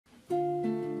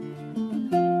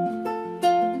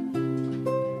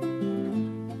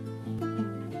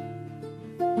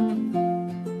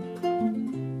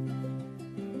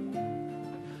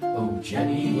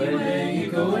Jenny, where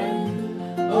you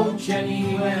going? Oh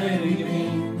Jenny, where you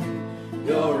been?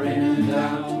 You're in and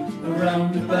out,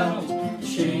 around about,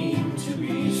 shame to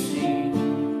be seen.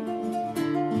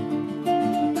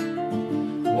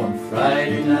 One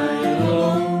Friday night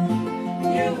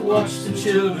alone, you watched the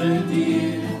children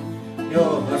dear.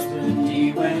 Your husband,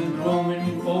 he went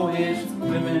roaming for his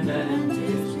women and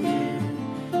his gear.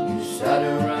 You sat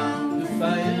around the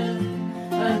fire,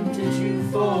 and did you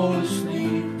fall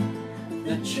asleep?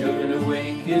 The children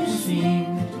awake, it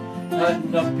seemed, had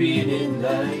not been in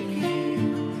thy keep.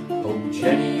 Oh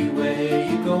Jenny, where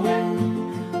you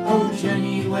going? Oh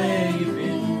Jenny, where you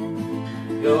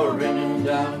been? You're in and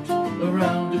out,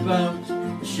 around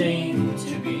about, ashamed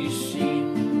to be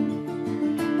seen.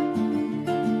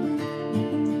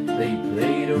 They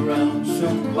played around so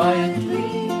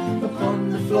quietly,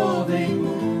 upon the floor they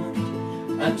moved,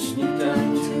 and sneaked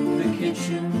down to the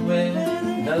kitchen where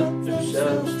they helped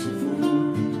themselves to food.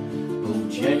 Oh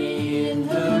Jenny in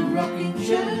her rocking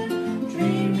chair,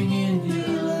 dreaming in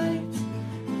the light,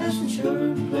 as the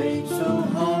children played so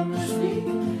harmlessly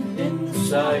in the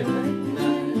silent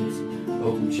night.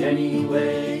 Oh Jenny,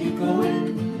 where you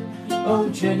going? Oh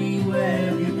Jenny, where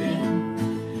have you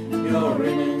been? You're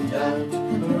in and out,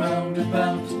 around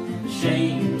about,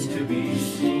 ashamed to be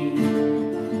seen.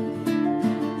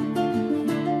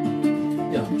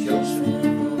 Young Joseph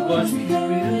was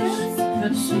curious,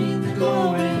 had seen the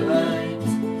glowing light,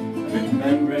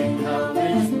 remembering how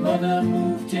his mother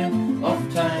moved him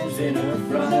oft times in her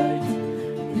fright.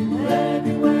 Beware,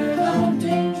 beware how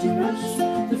dangerous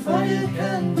the fire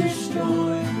can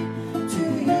destroy, to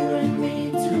you and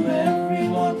me, to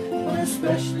everyone, but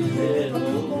especially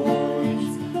little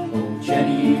boys. Oh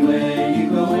Jenny, where you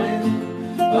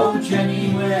going? Oh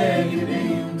Jenny, where you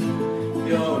been?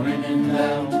 You're in and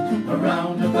out,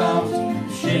 around about,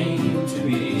 shame to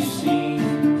be seen.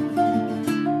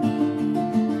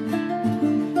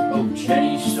 Oh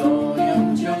Jenny saw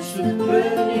young Joseph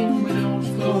burning widow's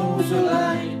clothes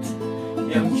alight.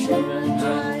 Young children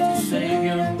tried to save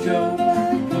young Joe,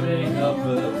 putting up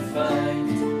a fight.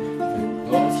 The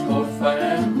clothes caught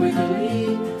fire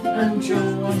quickly, and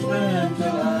Joe was burnt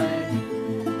alive.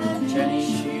 And Jenny,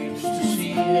 she used to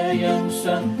see her young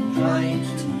son trying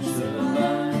to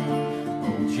survive.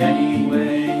 Oh Jenny,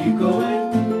 where you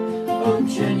going? Oh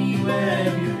Jenny, where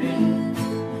have you